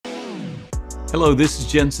Hello, this is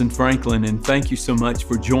Jensen Franklin, and thank you so much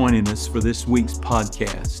for joining us for this week's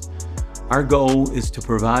podcast. Our goal is to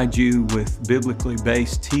provide you with biblically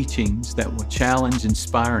based teachings that will challenge,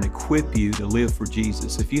 inspire, and equip you to live for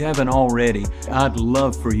Jesus. If you haven't already, I'd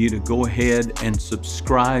love for you to go ahead and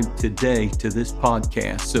subscribe today to this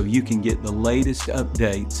podcast so you can get the latest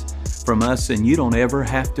updates from us and you don't ever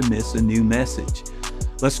have to miss a new message.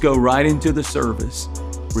 Let's go right into the service.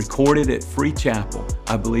 Recorded at Free Chapel.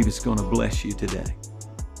 I believe it's going to bless you today.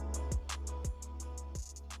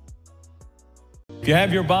 If you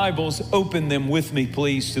have your Bibles, open them with me,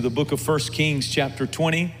 please, to the book of 1 Kings chapter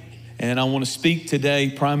 20. And I want to speak today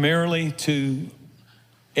primarily to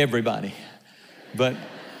everybody. But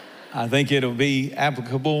I think it'll be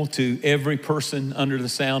applicable to every person under the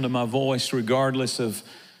sound of my voice, regardless of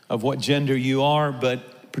what gender you are. But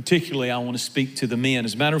particularly, I want to speak to the men.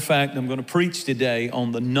 As a matter of fact, I'm going to preach today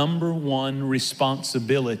on the number one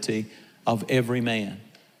responsibility of every man.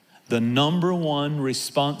 The number one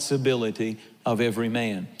responsibility of every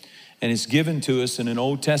man. And it's given to us in an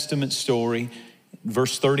Old Testament story,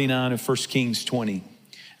 verse 39 of 1 Kings 20.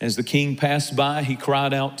 As the king passed by, he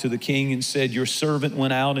cried out to the king and said, "Your servant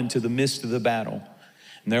went out into the midst of the battle.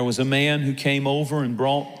 And there was a man who came over and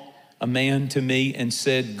brought a man to me and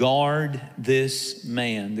said, 'Guard this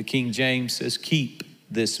man.'" The King James says, "Keep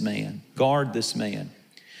this man, guard this man.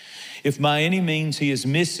 If by any means he is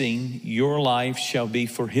missing, your life shall be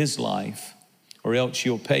for his life, or else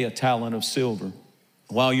you'll pay a talent of silver."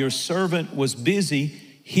 While your servant was busy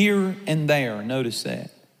here and there, notice that,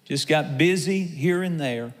 just got busy here and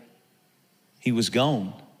there, he was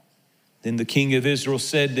gone. Then the king of Israel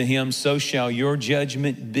said to him, "So shall your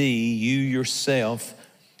judgment be, you yourself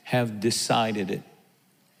have decided it."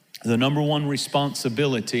 The number one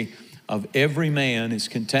responsibility of every man is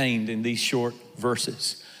contained in these short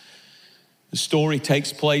verses. The story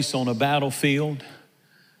takes place on a battlefield.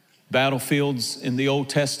 Battlefields in the Old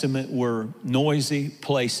Testament were noisy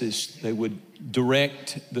places. They would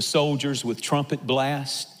direct the soldiers with trumpet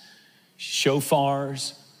blast,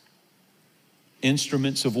 shofars,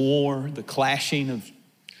 instruments of war, the clashing of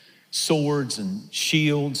swords and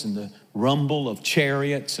shields, and the rumble of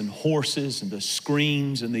chariots and horses, and the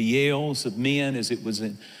screams and the yells of men as it was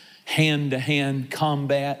in hand-to-hand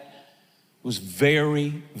combat. It was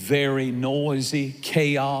very, very noisy,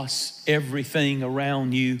 chaos, everything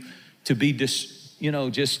around you to be just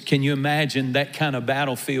can you imagine that kind of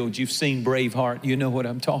battlefield? You've seen Braveheart, you know what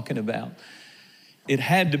I'm talking about. It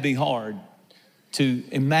had to be hard to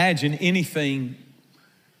imagine anything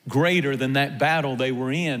greater than that battle they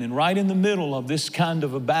were in. And right in the middle of this kind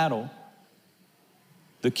of a battle,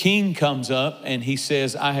 the king comes up and he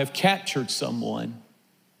says, "I have captured someone."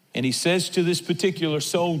 And he says to this particular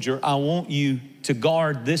soldier, "I want you to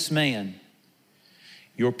guard this man.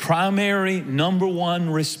 Your primary number one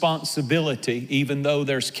responsibility, even though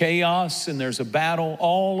there's chaos and there's a battle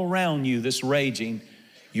all around you that's raging,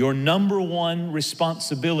 your number one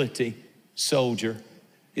responsibility, soldier,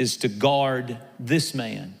 is to guard this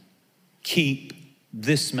man. Keep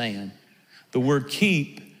this man." The word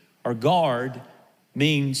keep or guard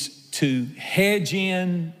means to hedge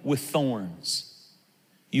in with thorns.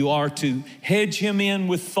 You are to hedge him in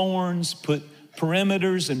with thorns, put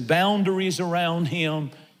perimeters and boundaries around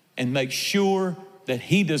him, and make sure that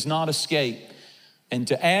he does not escape. And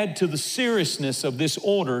to add to the seriousness of this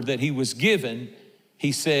order that he was given,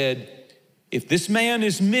 he said, "If this man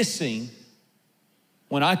is missing,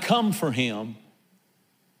 when I come for him,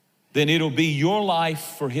 then it'll be your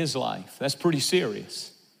life for his life." That's pretty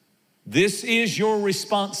serious. This is your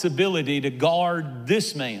responsibility to guard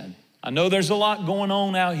this man. I know there's a lot going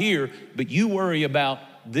on out here, but you worry about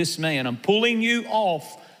this man. I'm pulling you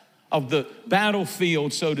off of the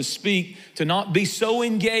battlefield, so to speak, to not be so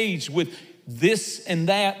engaged with this and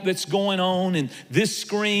that that's going on, and this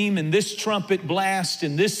scream and this trumpet blast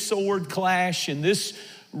and this sword clash and this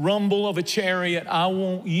rumble of a chariot. I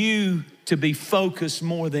want you to be focused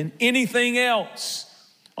more than anything else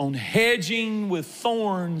on hedging with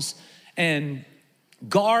thorns and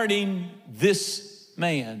guarding this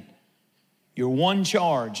man. Your one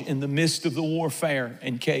charge in the midst of the warfare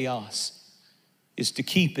and chaos is to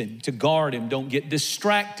keep him, to guard him. Don't get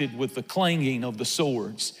distracted with the clanging of the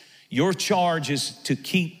swords. Your charge is to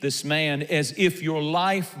keep this man as if your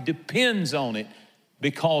life depends on it,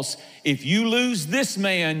 because if you lose this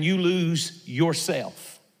man, you lose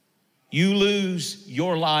yourself. You lose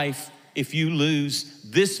your life if you lose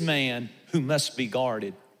this man who must be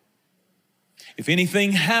guarded. If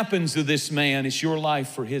anything happens to this man, it's your life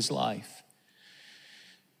for his life.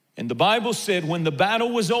 And the Bible said when the battle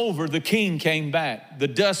was over, the king came back. The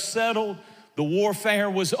dust settled, the warfare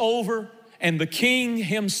was over, and the king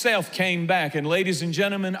himself came back. And ladies and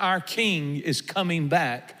gentlemen, our king is coming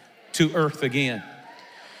back to earth again.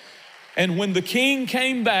 And when the king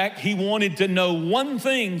came back, he wanted to know one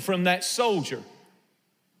thing from that soldier.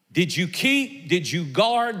 Did you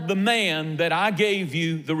guard the man that I gave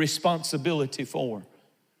you the responsibility for?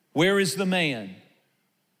 Where is the man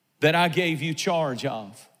that I gave you charge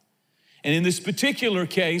of? And in this particular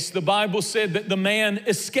case, the Bible said that the man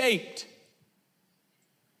escaped.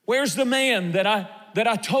 Where's the man that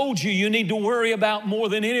I told you need to worry about more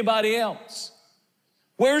than anybody else?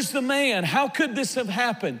 Where's the man? How could this have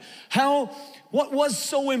happened? What was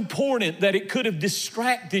so important that it could have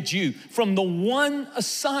distracted you from the one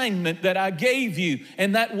assignment that I gave you,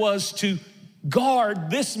 and that was to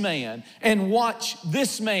guard this man and watch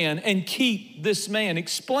this man and keep this man?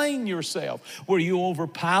 Explain yourself. Were you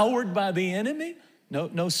overpowered by the enemy?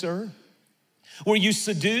 No, sir. Were you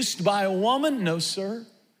seduced by a woman? No, sir.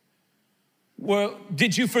 Well,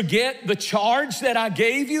 did you forget the charge that I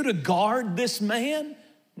gave you to guard this man?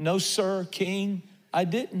 No, sir, King, I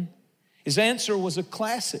didn't. His answer was a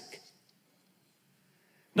classic.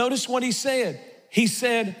 Notice what he said. He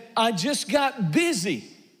said, I just got busy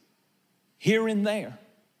here and there.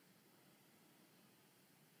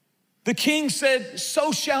 The king said,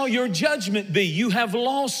 so shall your judgment be. You have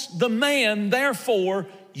lost the man, therefore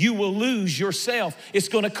you will lose yourself. It's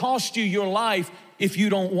going to cost you your life if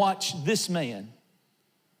you don't watch this man.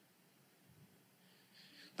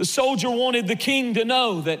 The soldier wanted the king to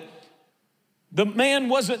know that the man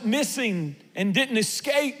wasn't missing and didn't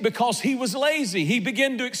escape because he was lazy. He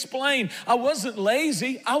began to explain, I wasn't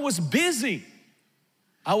lazy, I was busy.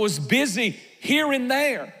 I was busy here and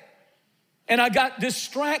there. And I got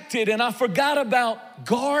distracted and I forgot about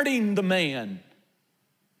guarding the man.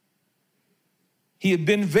 He had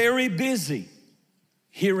been very busy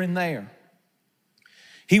here and there.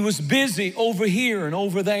 He was busy over here and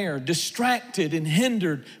over there, distracted and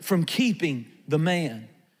hindered from keeping the man.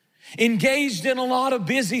 Engaged in a lot of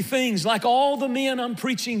busy things, like all the men I'm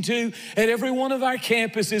preaching to at every one of our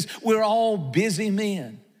campuses, we're all busy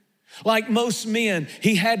men. Like most men,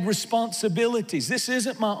 he had responsibilities. This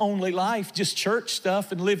isn't my only life, just church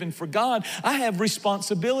stuff and living for God. I have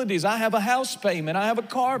responsibilities. I have a house payment. I have a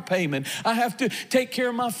car payment. I have to take care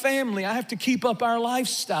of my family. I have to keep up our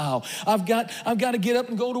lifestyle. I've got to get up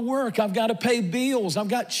and go to work. I've got to pay bills. I've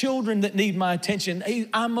got children that need my attention.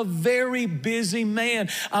 I'm a very busy man.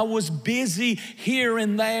 I was busy here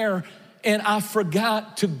and there, and I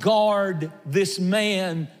forgot to guard this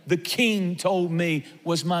man the king told me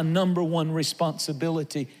was my number one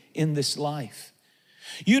responsibility in this life.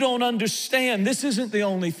 You don't understand, this isn't the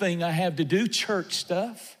only thing I have to do, church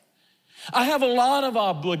stuff. I have a lot of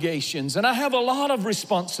obligations and I have a lot of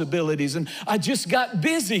responsibilities, and I just got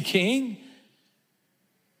busy, king.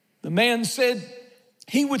 The man said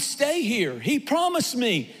he would stay here. He promised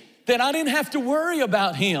me that I didn't have to worry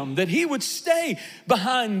about him, that he would stay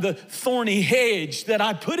behind the thorny hedge that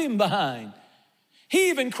I put him behind. He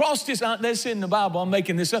even crossed his, that's in the Bible, I'm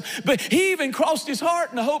making this up, but he even crossed his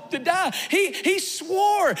heart in the hope to die. He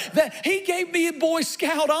swore that he gave me a Boy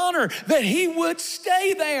Scout honor, that he would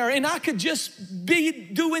stay there and I could just be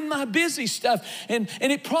doing my busy stuff. And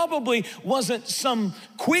it probably wasn't some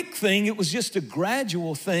quick thing, it was just a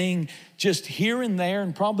gradual thing, just here and there,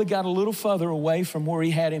 and probably got a little further away from where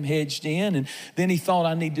he had him hedged in. And then he thought,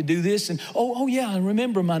 I need to do this. And oh yeah, I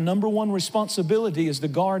remember my number one responsibility is to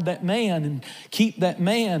guard that man and keep that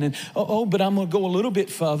man. And but I'm gonna go a little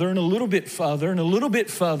bit further and a little bit further and a little bit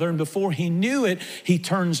further. And before he knew it, he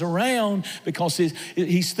turns around because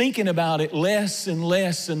he's thinking about it less and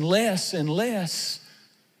less and less and less.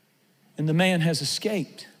 And the man has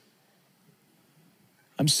escaped.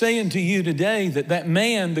 I'm saying to you today that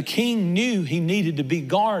man, the king, knew he needed to be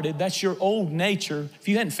guarded. That's your old nature. If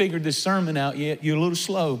you hadn't figured this sermon out yet, you're a little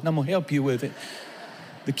slow, and I'm gonna help you with it.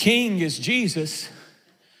 The king is Jesus,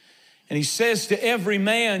 and he says to every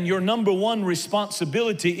man, your number one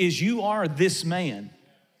responsibility is you are this man.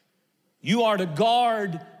 You are to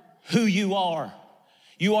guard who you are.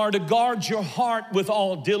 You are to guard your heart with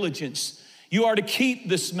all diligence. You are to keep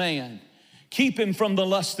this man. Keep him from the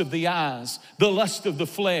lust of the eyes, the lust of the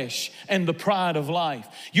flesh, and the pride of life.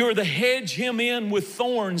 You're to hedge him in with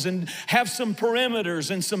thorns and have some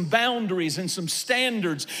perimeters and some boundaries and some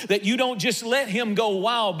standards that you don't just let him go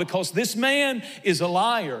wild, because this man is a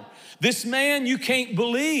liar. This man, you can't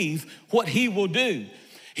believe what he will do.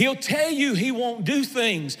 He'll tell you he won't do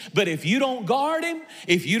things, but if you don't guard him,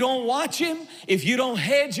 if you don't watch him, if you don't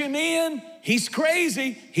hedge him in, he's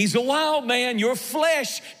crazy. He's a wild man. Your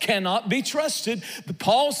flesh cannot be trusted.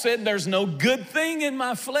 Paul said there's no good thing in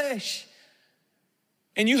my flesh.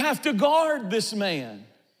 And you have to guard this man.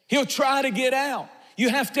 He'll try to get out. You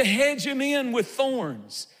have to hedge him in with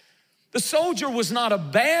thorns. The soldier was not a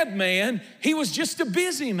bad man. He was just a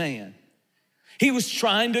busy man. He was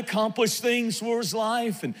trying to accomplish things for his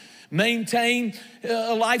life and maintain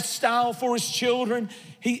a lifestyle for his children.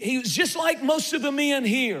 He was just like most of the men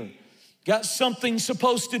here. Got something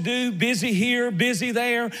supposed to do, busy here, busy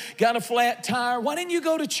there, got a flat tire. Why didn't you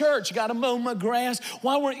go to church? Got to mow my grass.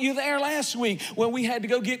 Why weren't you there last week? Well, we had to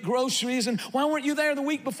go get groceries. And why weren't you there the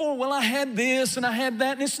week before? Well, I had this and I had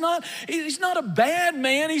that. And he's not a bad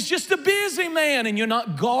man. He's just a busy man. And you're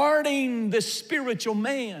not guarding the spiritual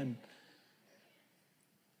man.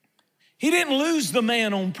 He didn't lose the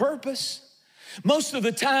man on purpose. Most of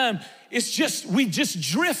the time, we just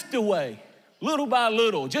drift away. Little by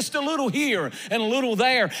little, just a little here and a little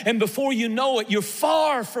there. And before you know it, you're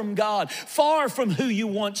far from God, far from who you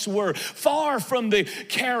once were, far from the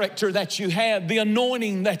character that you had, the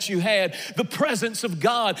anointing that you had, the presence of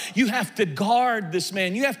God. You have to guard this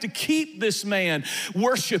man. You have to keep this man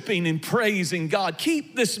worshiping and praising God.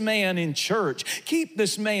 Keep this man in church. Keep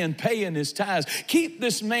this man paying his tithes. Keep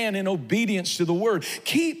this man in obedience to the word.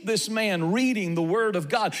 Keep this man reading the word of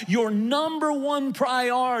God. Your number one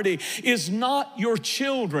priority is not your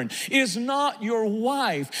children, is not your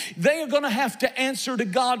wife. They are going to have to answer to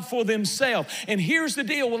God for themselves. And here's the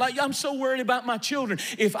deal. Well, I'm so worried about my children.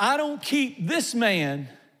 If I don't keep this man,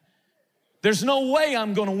 there's no way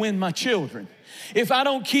I'm going to win my children. If I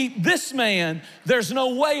don't keep this man, there's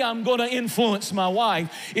no way I'm going to influence my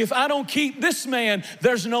wife. If I don't keep this man,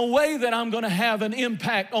 there's no way that I'm going to have an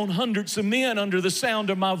impact on hundreds of men under the sound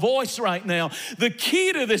of my voice right now. The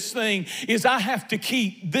key to this thing is I have to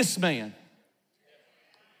keep this man.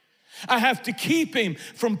 I have to keep him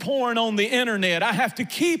from pouring on the internet. I have to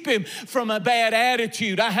keep him from a bad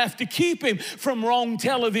attitude. I have to keep him from wrong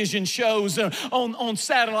television shows on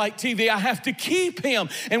satellite TV. I have to keep him.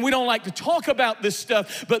 And we don't like to talk about this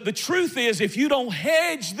stuff, but the truth is, if you don't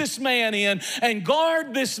hedge this man in and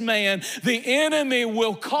guard this man, the enemy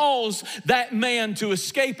will cause that man to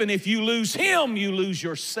escape. And if you lose him, you lose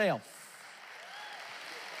yourself.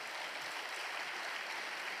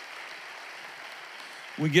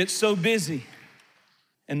 We get so busy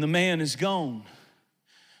and the man is gone.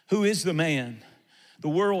 Who is the man? The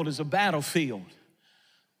world is a battlefield.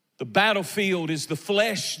 The battlefield is the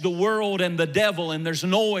flesh, the world, and the devil, and there's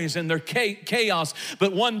noise and there's chaos.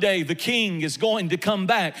 But one day the king is going to come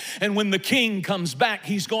back. And when the king comes back,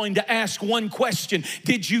 he's going to ask one question.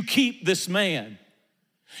 Did you keep this man?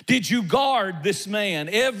 Did you guard this man?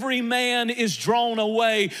 Every man is drawn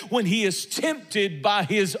away when he is tempted by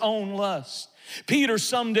his own lust. Peter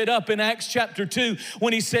summed it up in Acts chapter 2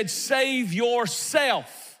 when he said, save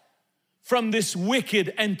yourself from this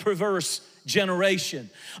wicked and perverse generation.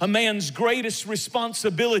 A man's greatest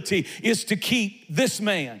responsibility is to keep this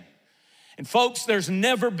man. And folks, there's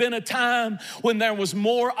never been a time when there was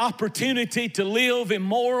more opportunity to live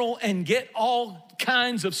immoral and get all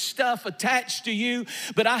kinds of stuff attached to you,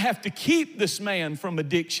 but I have to keep this man from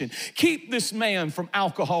addiction, keep this man from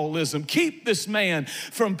alcoholism, keep this man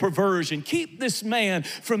from perversion, keep this man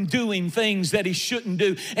from doing things that he shouldn't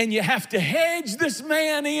do. And you have to hedge this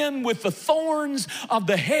man in with the thorns of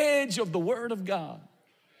the hedge of the Word of God.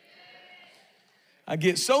 I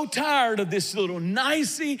get so tired of this little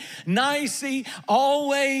nicey,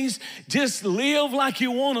 always just live like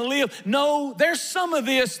you want to live. No, there's some of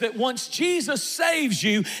this that once Jesus saves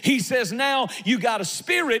you, he says, now you got a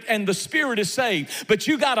spirit and the spirit is saved. But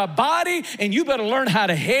you got a body and you better learn how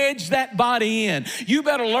to hedge that body in. You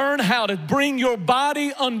better learn how to bring your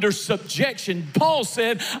body under subjection. Paul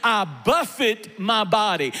said, I buffet my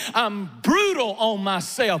body. I'm brutal on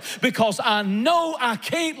myself because I know I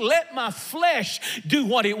can't let my flesh do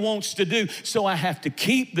what it wants to do. So I have to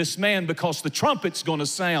keep this man because the trumpet's going to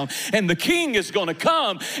sound and the king is going to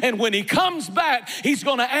come. And when he comes back, he's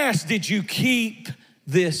going to ask, did you keep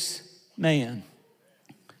this man?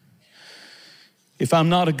 If I'm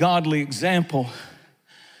not a godly example,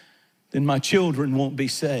 then my children won't be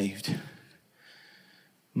saved.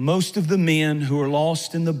 Most of the men who are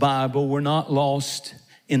lost in the Bible were not lost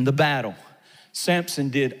in the battle. Samson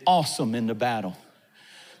did awesome in the battle.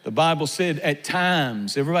 The Bible said at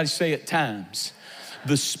times, everybody say at times,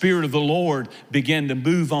 the Spirit of the Lord began to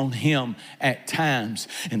move on him at times,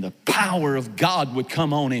 and the power of God would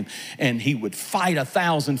come on him, and he would fight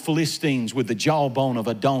 1,000 Philistines with the jawbone of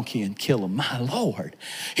a donkey and kill them. My Lord.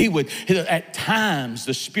 At times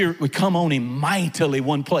the Spirit would come on him mightily,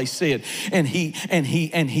 one place said, and he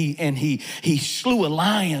slew a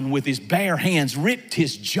lion with his bare hands, ripped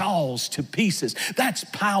his jaws to pieces. That's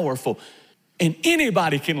powerful. And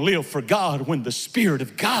anybody can live for God when the Spirit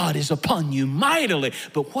of God is upon you mightily.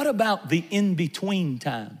 But what about the in-between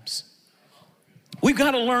times? We've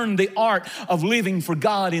got to learn the art of living for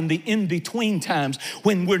God in the in-between times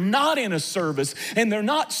when we're not in a service and they're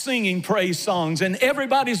not singing praise songs and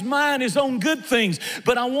everybody's mind is on good things.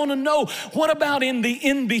 But I want to know, what about in the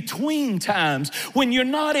in-between times when you're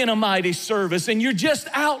not in a mighty service and you're just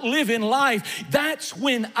out living life? That's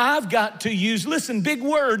when I've got to use, listen, big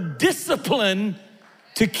word, discipline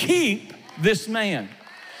to keep this man.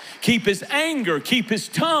 Keep his anger, keep his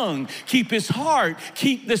tongue, keep his heart,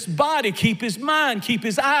 keep this body, keep his mind, keep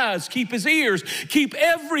his eyes, keep his ears, keep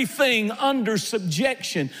everything under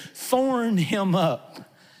subjection. Thorn him up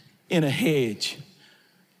in a hedge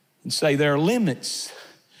and say, there are limits.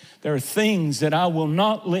 There are things that I will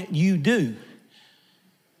not let you do.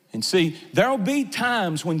 And see, there'll be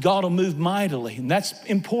times when God will move mightily, and that's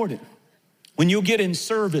important. When you'll get in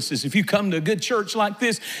services, if you come to a good church like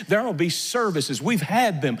this, there will be services. We've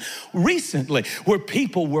had them recently where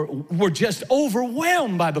people were just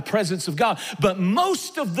overwhelmed by the presence of God. But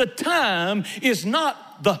most of the time is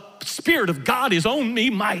not the Spirit of God is on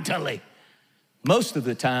me mightily. Most of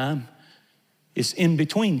the time it's in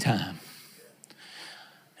between time.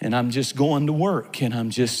 And I'm just going to work and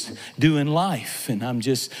I'm just doing life and I'm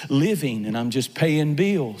just living and I'm just paying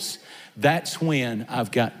bills. That's when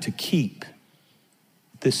I've got to keep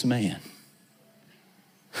this man.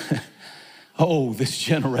 Oh, this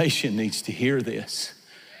generation needs to hear this.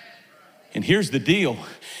 And here's the deal.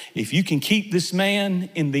 If you can keep this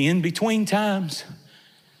man in the in-between times,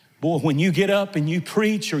 boy, when you get up and you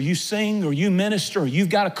preach or you sing or you minister or you've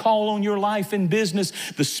got a call on your life in business,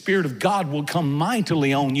 the Spirit of God will come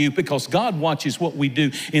mightily on you because God watches what we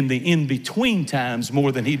do in the in-between times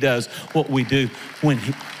more than he does what we do when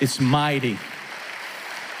it's mighty.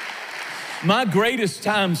 My greatest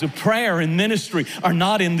times of prayer and ministry are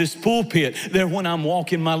not in this pulpit. They're when I'm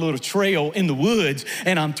walking my little trail in the woods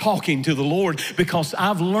and I'm talking to the Lord, because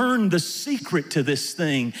I've learned the secret to this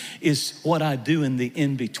thing is what I do in the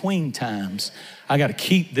in-between times. I got to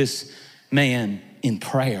keep this man in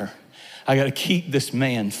prayer. I got to keep this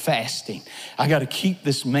man fasting. I got to keep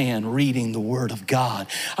this man reading the Word of God.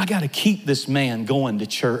 I got to keep this man going to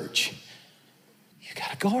church. You got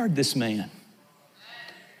to guard this man.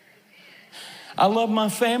 I love my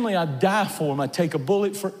family. I'd die for them. I'd take a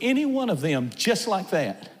bullet for any one of them just like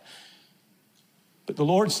that. But the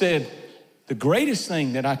Lord said, the greatest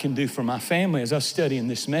thing that I can do for my family as I was studying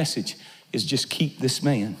this message is just keep this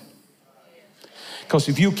man. Because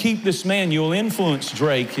if you keep this man, you'll influence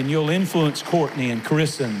Drake and you'll influence Courtney and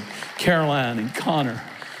Carissa and Caroline and Connor.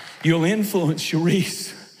 You'll influence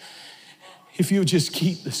Sharice if you'll just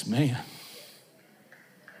keep this man.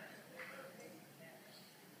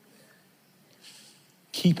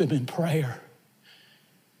 Keep him in prayer.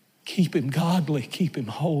 Keep him godly. Keep him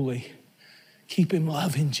holy. Keep him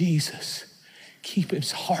loving Jesus. Keep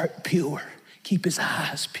his heart pure. Keep his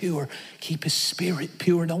eyes pure. Keep his spirit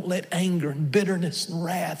pure. Don't let anger and bitterness and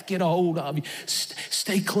wrath get a hold of you.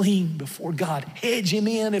 Stay clean before God. Hedge him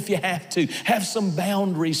in if you have to. Have some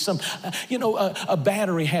boundaries. A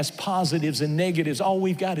battery has positives and negatives. All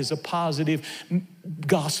we've got is a positive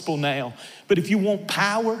gospel now. But if you want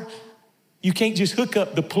power, you can't just hook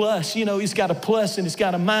up the plus. It's got a plus and it's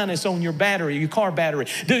got a minus on your battery, your car battery.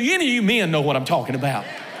 Do any of you men know what I'm talking about?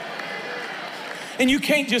 And you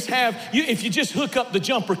can't just if you just hook up the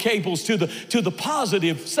jumper cables to the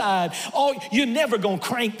positive side, you're never gonna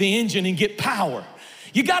crank the engine and get power.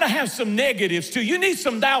 You gotta have some negatives too. You need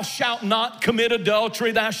some thou shalt not commit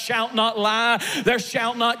adultery, thou shalt not lie, thou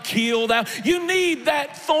shalt not kill. You need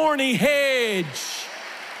that thorny hedge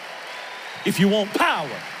if you want power.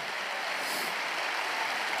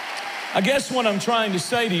 I guess what I'm trying to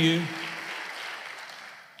say to you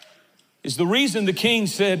is the reason the king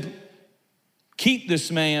said, keep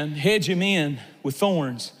this man, hedge him in with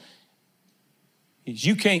thorns, is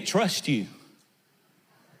you can't trust you.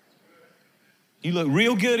 You look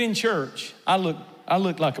real good in church. I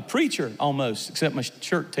look like a preacher almost, except my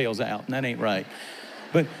shirt tail's out, and that ain't right.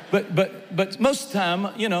 But most of the time,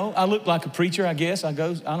 I look like a preacher, I guess. I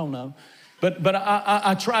don't know. But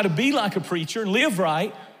I try to be like a preacher, live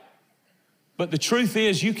right. But the truth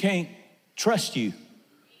is, you can't trust you.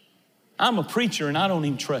 I'm a preacher and I don't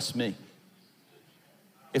even trust me.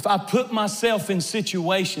 If I put myself in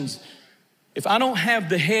situations, if I don't have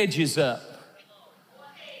the hedges up,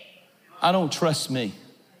 I don't trust me.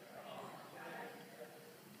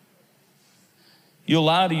 You'll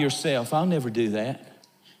lie to yourself, I'll never do that.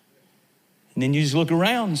 And then you just look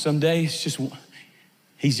around and someday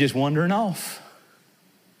he's just wandering off.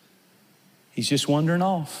 He's just wandering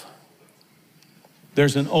off.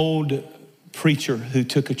 There's an old preacher who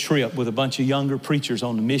took a trip with a bunch of younger preachers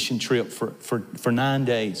on a mission trip for 9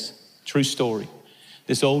 days. True story.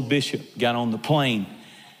 This old bishop got on the plane,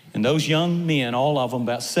 and those young men, all of them,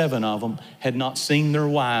 about 7 of them, had not seen their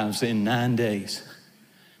wives in 9 days.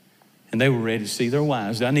 And they were ready to see their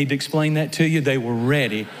wives. Do I need to explain that to you? They were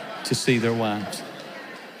ready to see their wives.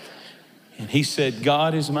 And he said,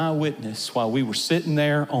 God is my witness. While we were sitting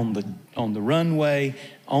there on the runway,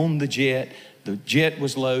 on the jet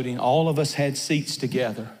was loading, all of us had seats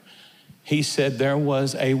together. He said there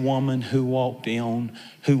was a woman who walked in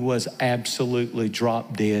who was absolutely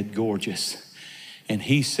drop dead gorgeous. And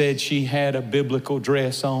he said she had a biblical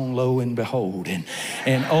dress on, lo and behold. And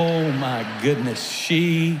oh my goodness,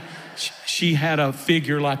 she had a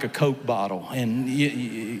figure like a Coke bottle. And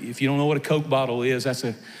if you don't know what a Coke bottle is, that's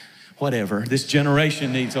a whatever. This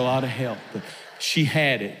generation needs a lot of help. But she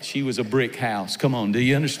had it. She was a brick house. Come on, do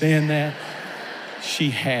you understand that?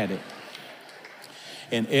 She had it.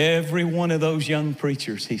 And every one of those young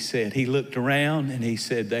preachers, he said, he looked around and he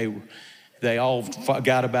said they all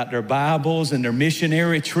forgot about their Bibles and their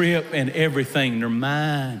missionary trip and everything, their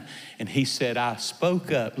mind. And he said, I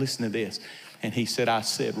spoke up, listen to this. And he said, I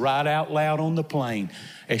said right out loud on the plane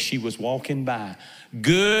as she was walking by,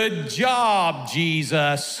 good job,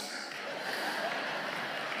 Jesus.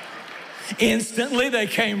 Instantly, they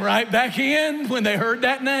came right back in when they heard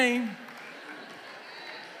that name.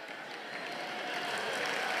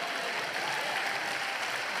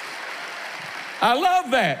 I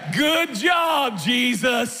love that. Good job,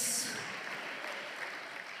 Jesus.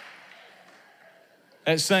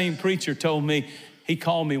 That same preacher told me, he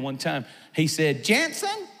called me one time. He said, Jensen,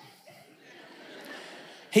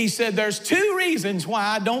 he said, there's 2 reasons why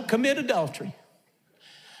I don't commit adultery.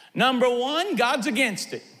 Number 1, God's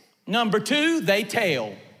against it. Number 2, they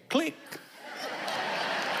tell. Click.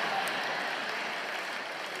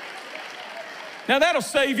 Now that'll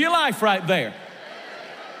save your life right there.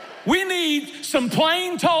 We need some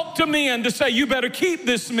plain talk to men to say, you better keep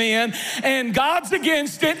this man, and God's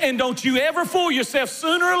against it, and don't you ever fool yourself.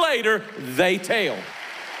 Sooner or later, they tell.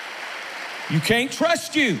 You can't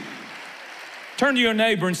trust you. Turn to your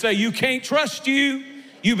neighbor and say, you can't trust you.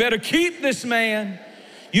 You better keep this man.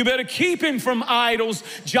 You better keep him from idols.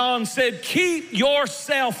 John said, keep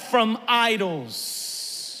yourself from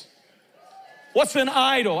idols. What's an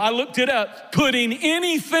idol? I looked it up. Putting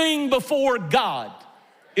anything before God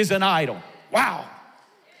is an idol. Wow.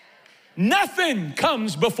 Nothing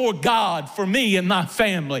comes before God for me and my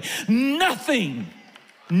family. Nothing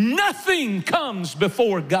comes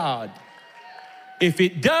before God. If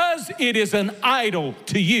it does, it is an idol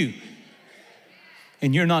to you.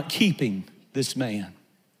 And you're not keeping this man.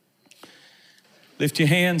 Lift your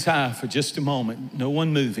hands high for just a moment. No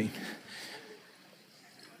one moving.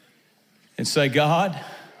 And say, God,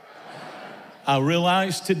 I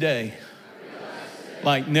realize today,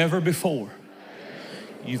 like never before,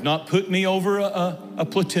 you've not put me over a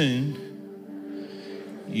platoon.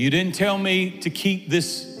 You didn't tell me to keep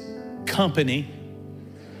this company,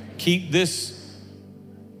 keep this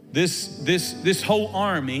whole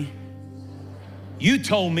army. You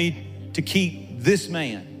told me to keep this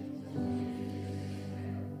man.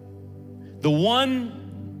 The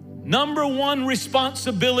number one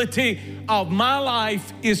responsibility of my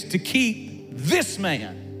life is to keep this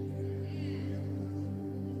man.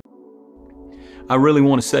 I really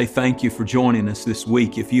want to say thank you for joining us this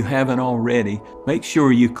week. If you haven't already, make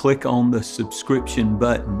sure you click on the subscription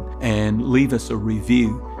button and leave us a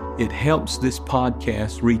review. It helps this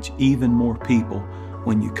podcast reach even more people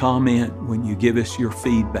when you comment, when you give us your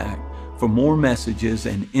feedback. For more messages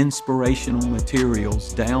and inspirational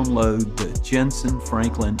materials, download the Jensen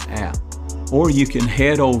Franklin app, or you can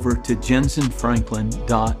head over to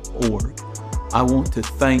jensenfranklin.org. I want to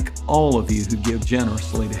thank all of you who give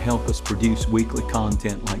generously to help us produce weekly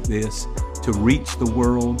content like this, to reach the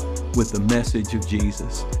world with the message of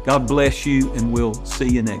Jesus. God bless you, and we'll see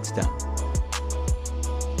you next time.